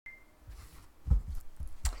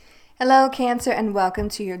Hello, Cancer, and welcome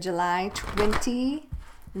to your July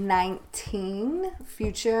 2019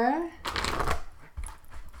 future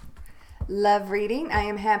love reading. I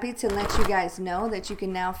am happy to let you guys know that you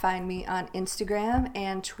can now find me on Instagram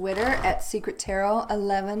and Twitter at Secret Tarot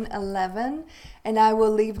 1111, and I will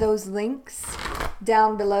leave those links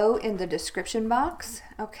down below in the description box.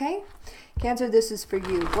 Okay, Cancer, this is for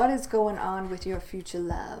you. What is going on with your future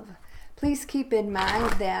love? Please keep in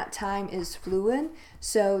mind that time is fluid,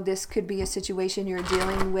 so this could be a situation you're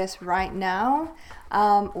dealing with right now,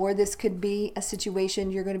 or this could be a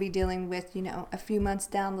situation you're going to be dealing with, a few months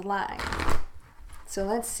down the line. So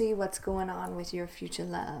let's see what's going on with your future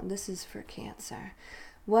love. This is for Cancer.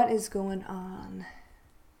 What is going on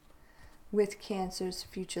with Cancer's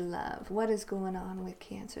future love? What is going on with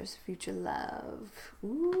Cancer's future love?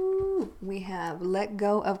 Ooh, we have let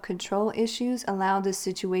go of control issues, allow this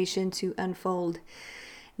situation to unfold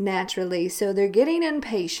naturally. So they're getting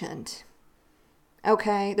impatient.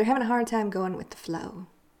 Okay, they're having a hard time going with the flow,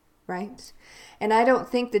 right? And I don't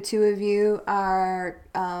think the two of you are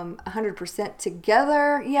 100%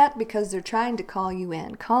 together yet, because they're trying to call you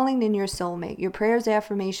in. Calling in your soulmate. Your prayers,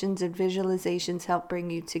 affirmations, and visualizations help bring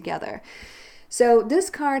you together. So this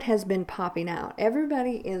card has been popping out.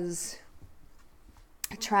 Everybody is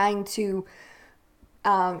trying to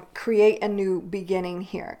create a new beginning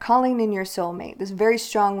here. Calling in your soulmate. This very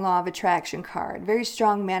strong law of attraction card. Very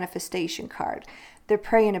strong manifestation card. They're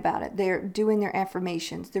praying about it. They're doing their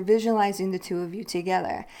affirmations. They're visualizing the two of you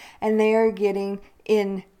together. And they are getting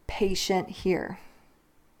impatient here,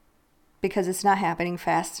 because it's not happening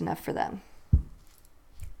fast enough for them.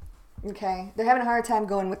 Okay? They're having a hard time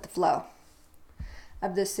going with the flow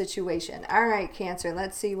of this situation. All right, Cancer,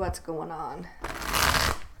 let's see what's going on.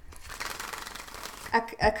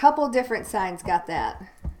 A couple different signs got that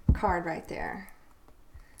card right there.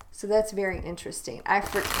 So that's very interesting. I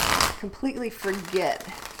completely forget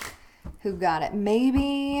who got it.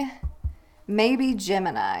 Maybe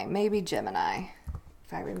Gemini. Maybe Gemini,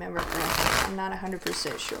 if I remember correctly. I'm not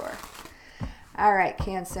 100% sure. All right,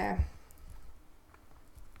 Cancer.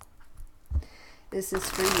 This is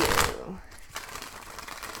for you.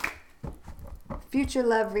 Future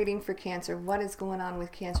love reading for Cancer. What is going on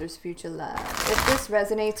with Cancer's future love? If this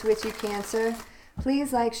resonates with you, Cancer,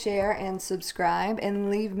 please like, share, and subscribe,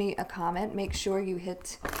 and leave me a comment. Make sure you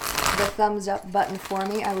hit the thumbs up button for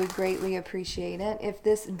me. I would greatly appreciate it. If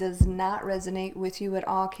this does not resonate with you at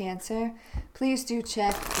all, Cancer, please do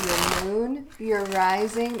check your moon, your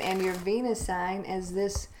rising, and your Venus sign, as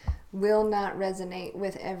this will not resonate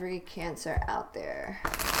with every Cancer out there.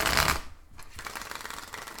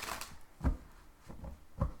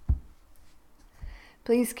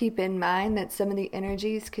 Please keep in mind that some of the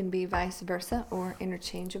energies can be vice versa or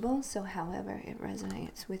interchangeable, so however it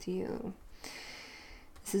resonates with you.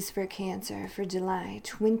 This is for Cancer for July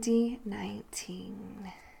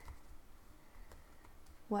 2019.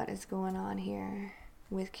 What is going on here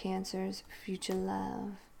with Cancer's future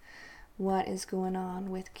love? What is going on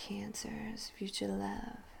with Cancer's future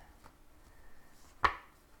love?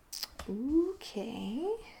 Okay.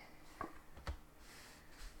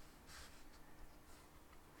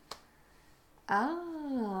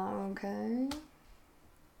 Okay.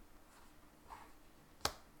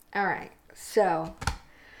 All right. So,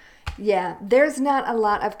 yeah, there's not a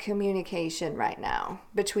lot of communication right now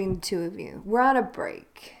between the two of you. We're on a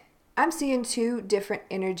break. I'm seeing two different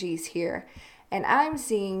energies here, and I'm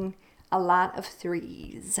seeing a lot of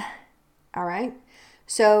threes. All right.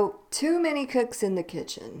 So, too many cooks in the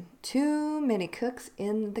kitchen. Too many cooks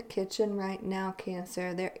in the kitchen right now,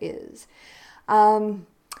 Cancer. There is.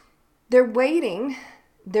 They're waiting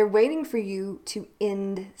for you to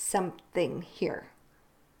end something here,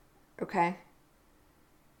 okay,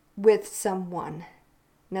 with someone.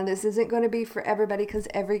 Now, this isn't going to be for everybody, because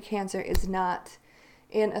every Cancer is not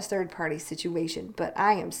in a third-party situation, but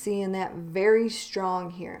I am seeing that very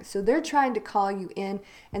strong here. So they're trying to call you in,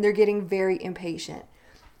 and they're getting very impatient.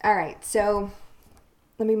 All right, so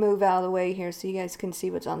let me move out of the way here so you guys can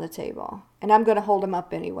see what's on the table. And I'm going to hold them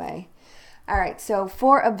up anyway. All right, so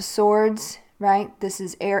Four of Swords, right? This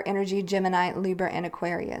is air energy, Gemini, Libra, and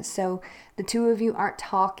Aquarius. So the two of you aren't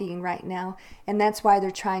talking right now, and that's why they're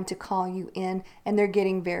trying to call you in, and they're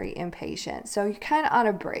getting very impatient. So you're kind of on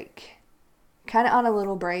a break, kind of on a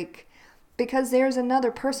little break, because there's another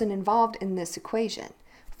person involved in this equation.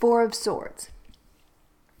 Four of Swords.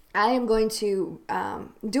 I am going to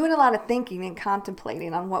doing a lot of thinking and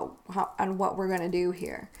contemplating on what we're going to do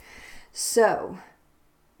here. So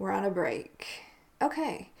we're on a break.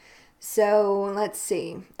 Okay. So let's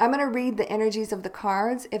see. I'm going to read the energies of the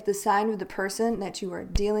cards. If the sign of the person that you are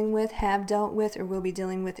dealing with, have dealt with, or will be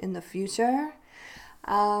dealing with in the future,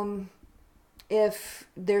 if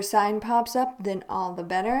their sign pops up, then all the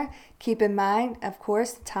better. Keep in mind, of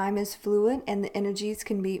course, time is fluid and the energies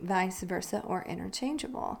can be vice versa or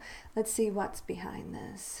interchangeable. Let's see what's behind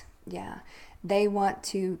this. Yeah, they want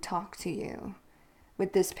to talk to you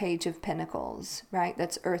with this Page of Pentacles, right?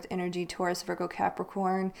 That's Earth energy, Taurus, Virgo,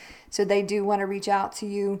 Capricorn. So they do want to reach out to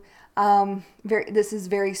you. This is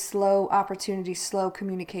very slow opportunity, slow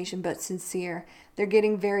communication, but sincere. They're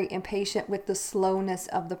getting very impatient with the slowness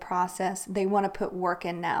of the process. They want to put work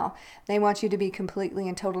in now. They want you to be completely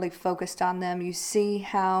and totally focused on them. You see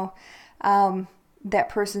how that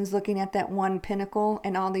person's looking at that one pinnacle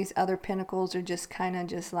and all these other pinnacles are just kind of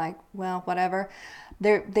just like, well, whatever.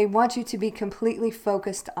 They want you to be completely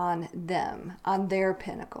focused on them, on their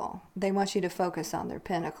pinnacle. They want you to focus on their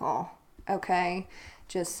pinnacle, okay?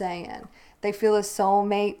 Just saying. They feel a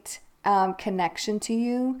soulmate connection to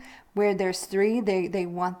you where there's three. They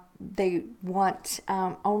want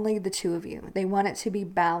only the two of you. They want it to be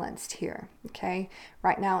balanced here, okay?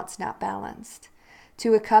 Right now it's not balanced.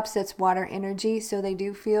 Two of Cups, that's water energy, so they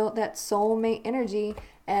do feel that soulmate energy.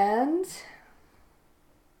 And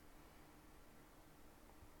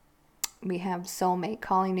we have soulmate,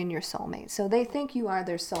 calling in your soulmate. So they think you are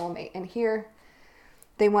their soulmate. And here,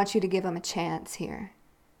 they want you to give them a chance here.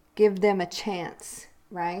 Give them a chance,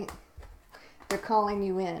 right? They're calling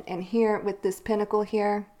you in. And here, with this pinnacle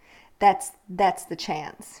here, that's the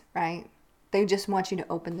chance, right? They just want you to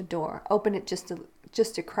open the door. Open it just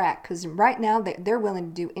a crack. Because right now, they're willing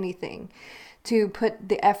to do anything to put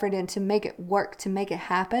the effort in to make it work, to make it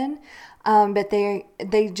happen. But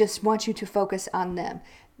they just want you to focus on them.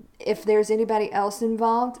 If there's anybody else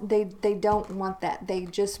involved, they don't want that. They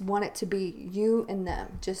just want it to be you and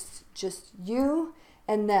them. Just you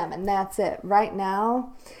and them, and that's it. Right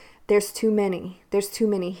now, there's too many. There's too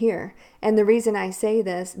many here. And the reason I say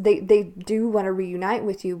this, they do want to reunite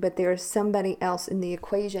with you, but there's somebody else in the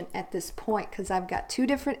equation at this point, because I've got two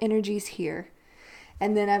different energies here.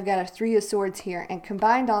 And then I've got a Three of Swords here, and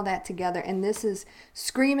combined all that together, and this is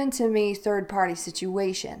screaming to me third-party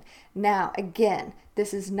situation. Now, again,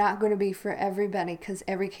 this is not going to be for everybody, because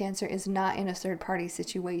every Cancer is not in a third-party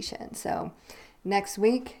situation. So next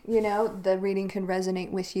week, the reading can resonate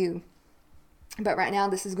with you. But right now,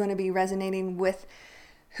 this is going to be resonating with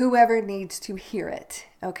whoever needs to hear it,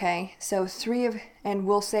 okay? So and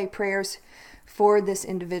we'll say prayers for this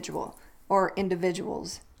individual or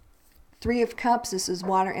individuals. Three of Cups, this is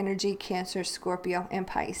water energy, Cancer, Scorpio, and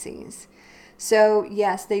Pisces. So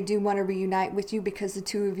yes, they do want to reunite with you because the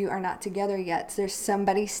two of you are not together yet. There's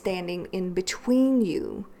somebody standing in between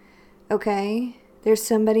you, okay? There's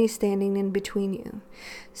somebody standing in between you.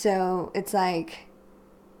 So it's like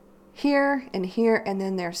here, and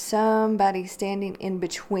then there's somebody standing in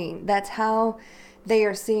between. That's how they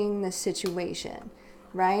are seeing this situation,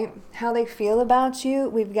 right? How they feel about you,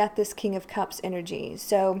 we've got this King of Cups energy.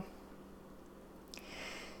 So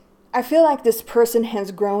I feel like this person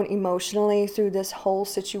has grown emotionally through this whole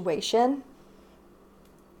situation.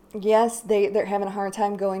 Yes, they're having a hard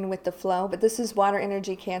time going with the flow, but this is water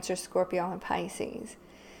energy, Cancer, Scorpio, and Pisces.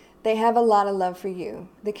 They have a lot of love for you.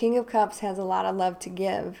 The King of Cups has a lot of love to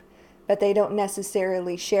give, but they don't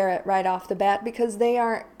necessarily share it right off the bat because they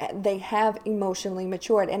have emotionally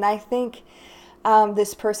matured. And I think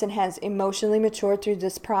this person has emotionally matured through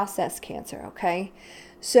this process, Cancer, okay?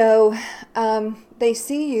 So they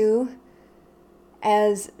see you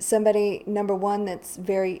as somebody, number one, that's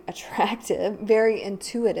very attractive, very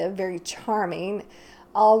intuitive, very charming,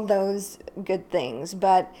 all those good things.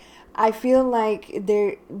 But I feel like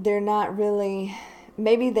they're not really,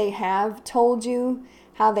 maybe they have told you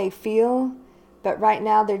how they feel, but right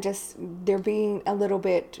now they're being a little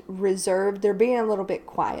bit reserved. They're being a little bit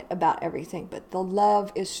quiet about everything, but the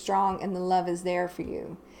love is strong and the love is there for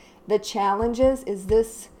you. The challenges is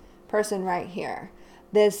this person right here,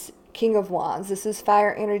 this King of Wands. This is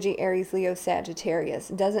fire energy, Aries, Leo,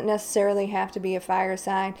 Sagittarius. It doesn't necessarily have to be a fire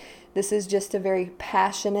sign. This is just a very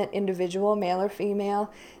passionate individual, male or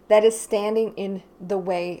female, that is standing in the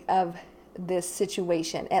way of this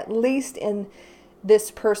situation, at least in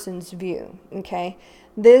this person's view, okay?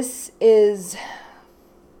 This is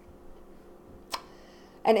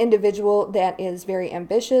an individual that is very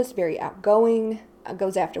ambitious, very outgoing,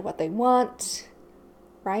 goes after what they want,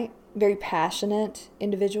 right? Very passionate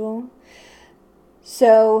individual.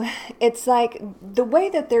 So it's like the way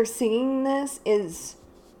that they're seeing this is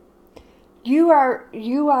you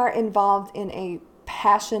are involved in a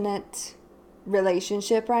passionate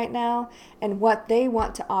relationship right now, and what they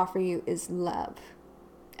want to offer you is love.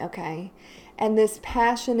 Okay? And this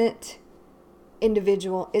passionate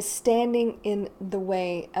individual is standing in the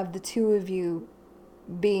way of the two of you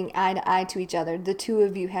being eye to eye to each other, the two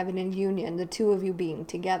of you having a union, the two of you being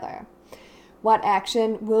together. What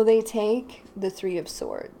action will they take? The Three of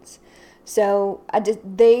Swords. So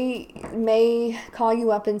they may call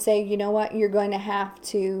you up and say, you know what, you're going to have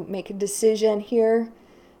to make a decision here.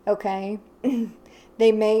 Okay?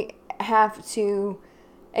 They may have to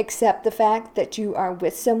accept the fact that you are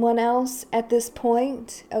with someone else at this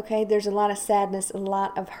point. Okay? There's a lot of sadness, a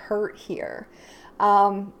lot of hurt here.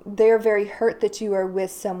 They're very hurt that you are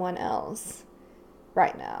with someone else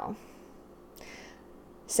right now.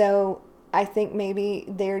 So I think maybe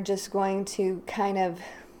they're just going to kind of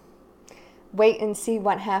wait and see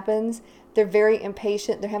what happens. They're very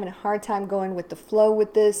impatient. They're having a hard time going with the flow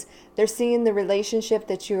with this. They're seeing the relationship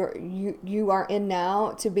that you are in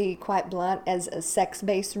now, to be quite blunt, as a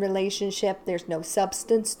sex-based relationship. There's no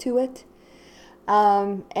substance to it.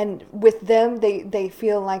 And with them, they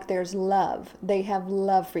feel like there's love. They have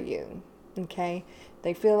love for you. Okay?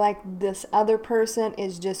 They feel like this other person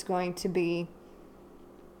is just going to be,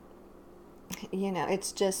 you know,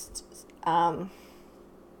 it's just, I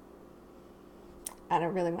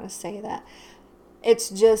don't really want to say that. It's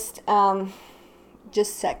just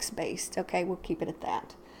sex-based. Okay, we'll keep it at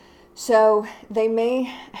that. So they may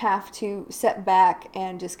have to sit back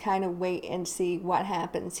and just kind of wait and see what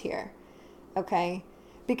happens here. Okay?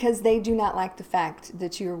 Because they do not like the fact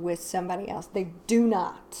that you're with somebody else. They do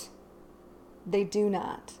not. They do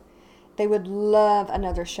not. They would love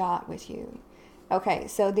another shot with you. Okay,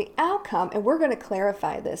 so the outcome, and we're going to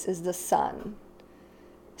clarify this, is the Sun.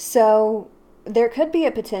 So there could be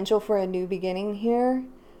a potential for a new beginning here.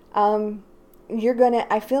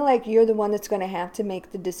 I feel like you're the one that's going to have to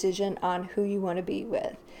make the decision on who you want to be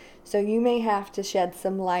with. So you may have to shed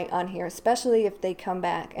some light on here, especially if they come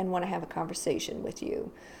back and want to have a conversation with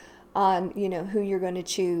you on, you know, who you're going to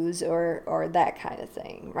choose or that kind of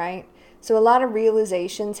thing, right? So a lot of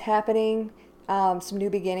realizations happening. Some new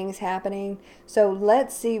beginnings happening. So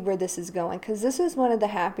let's see where this is going, because this is one of the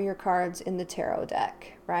happier cards in the tarot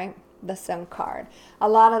deck, right? The Sun card. A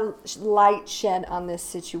lot of light shed on this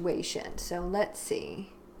situation. So let's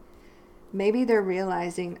see. Maybe they're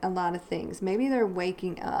realizing a lot of things. Maybe they're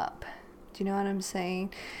waking up. Do you know what I'm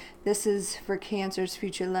saying? This is for Cancer's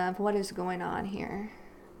future love. What is going on here?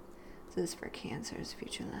 This is for Cancer's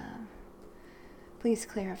future love. Please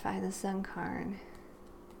clarify the Sun card.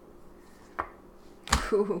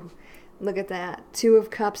 Ooh, look at that. Two of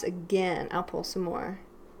Cups again. I'll pull some more.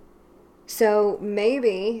 So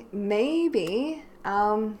maybe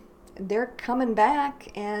they're coming back,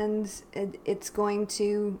 and it's going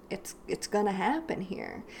to happen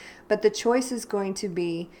here. But the choice is going to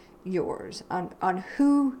be yours on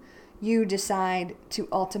who you decide to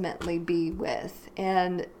ultimately be with.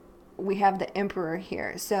 And we have the Emperor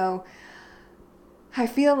here. So I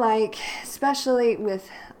feel like, especially with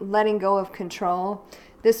letting go of control,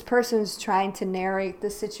 this person's trying to narrate the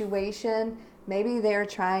situation. Maybe they're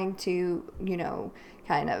trying to, you know,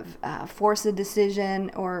 kind of force a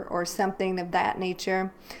decision or something of that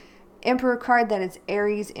nature. Emperor card, that is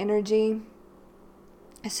Aries energy.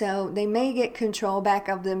 So they may get control back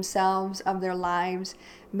of themselves, of their lives.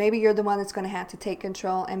 Maybe you're the one that's going to have to take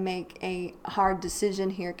control and make a hard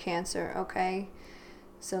decision here, Cancer, okay?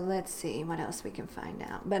 So let's see what else we can find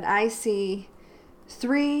out. But I see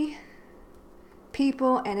 3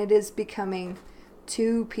 people, and it is becoming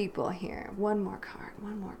 2 people here. One more card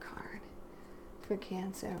for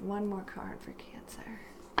Cancer. One more card for Cancer.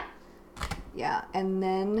 Yeah, and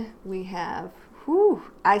then we have,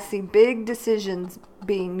 I see big decisions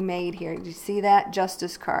being made here. Do you see that?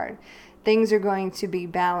 Justice card. Things are going to be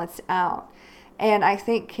balanced out. And I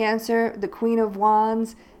think Cancer, the Queen of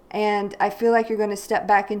Wands, and I feel like you're going to step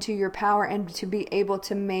back into your power and to be able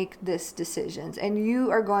to make this decisions. And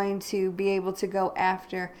you are going to be able to go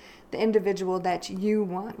after the individual that you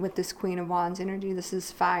want with this Queen of Wands energy. This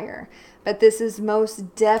is fire. But this is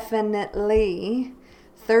most definitely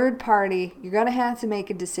third party. You're going to have to make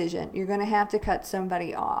a decision. You're going to have to cut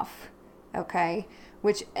somebody off. Okay?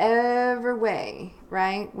 Whichever way,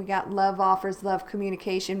 right? We got love offers, love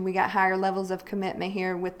communication. We got higher levels of commitment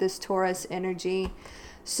here with this Taurus energy.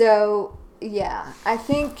 So, yeah, I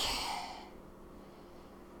think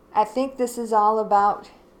this is all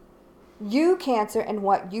about you, Cancer, and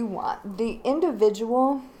what you want. The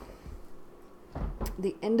individual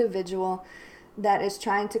that is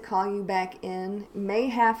trying to call you back in may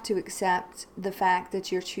have to accept the fact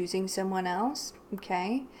that you're choosing someone else,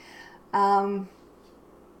 okay?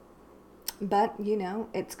 But, you know,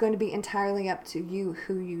 it's going to be entirely up to you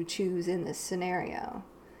who you choose in this scenario.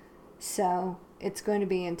 So it's going to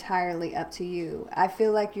be entirely up to you. I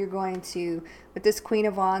feel like you're going to, with this Queen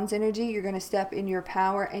of Wands energy, you're going to step in your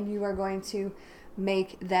power and you are going to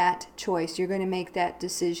make that choice. You're going to make that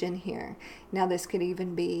decision here. Now, this could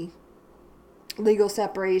even be legal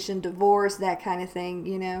separation, divorce, that kind of thing,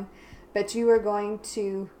 you know. But you are going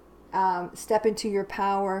to step into your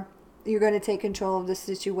power. You're going to take control of the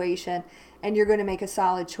situation and you're going to make a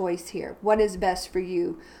solid choice here. What is best for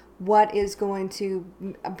you? What is going to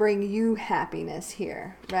bring you happiness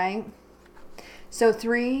here, right? So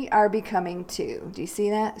 3 are becoming 2. Do you see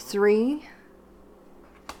that? 3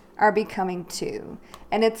 are becoming 2.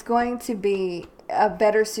 And it's going to be a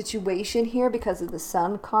better situation here because of the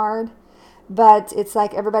Sun card. But it's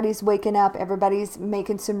like everybody's waking up. Everybody's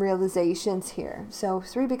making some realizations here. So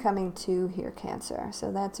 3 becoming 2 here, Cancer.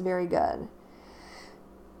 So that's very good.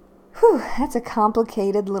 Whew, that's a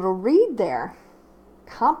complicated little read there.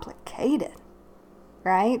 Complicated,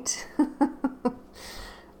 right?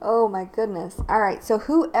 Oh my goodness. All right, so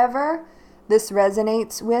whoever this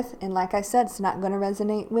resonates with, and like I said, it's not going to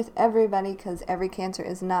resonate with everybody because every Cancer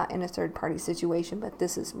is not in a third-party situation, but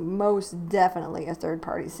this is most definitely a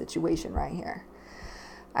third-party situation right here.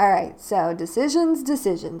 All right, so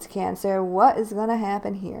decisions, Cancer. What is going to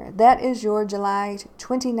happen here? That is your July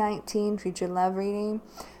 2019 future love reading.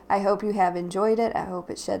 I hope you have enjoyed it. I hope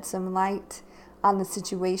it shed some light on the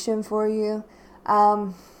situation for you.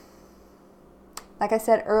 Like I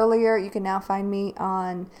said earlier, you can now find me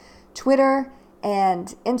on Twitter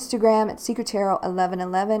and Instagram at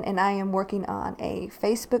SecretTarot1111, and I am working on a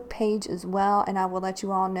Facebook page as well, and I will let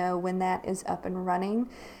you all know when that is up and running.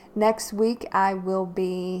 Next week, I will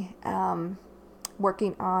be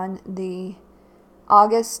working on the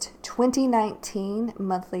August 2019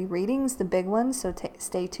 monthly readings, the big ones, so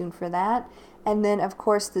stay tuned for that. And then, of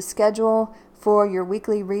course, the schedule for your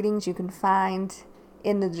weekly readings you can find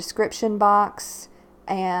in the description box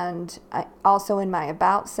and also in my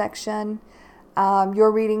About section.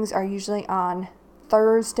 Your readings are usually on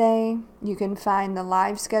Thursday. You can find the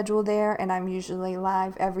live schedule there, and I'm usually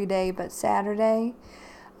live every day but Saturday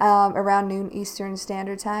around noon Eastern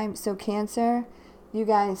Standard Time. So, Cancer, you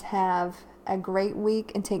guys have a great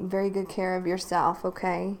week and take very good care of yourself,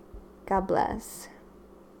 okay? God bless.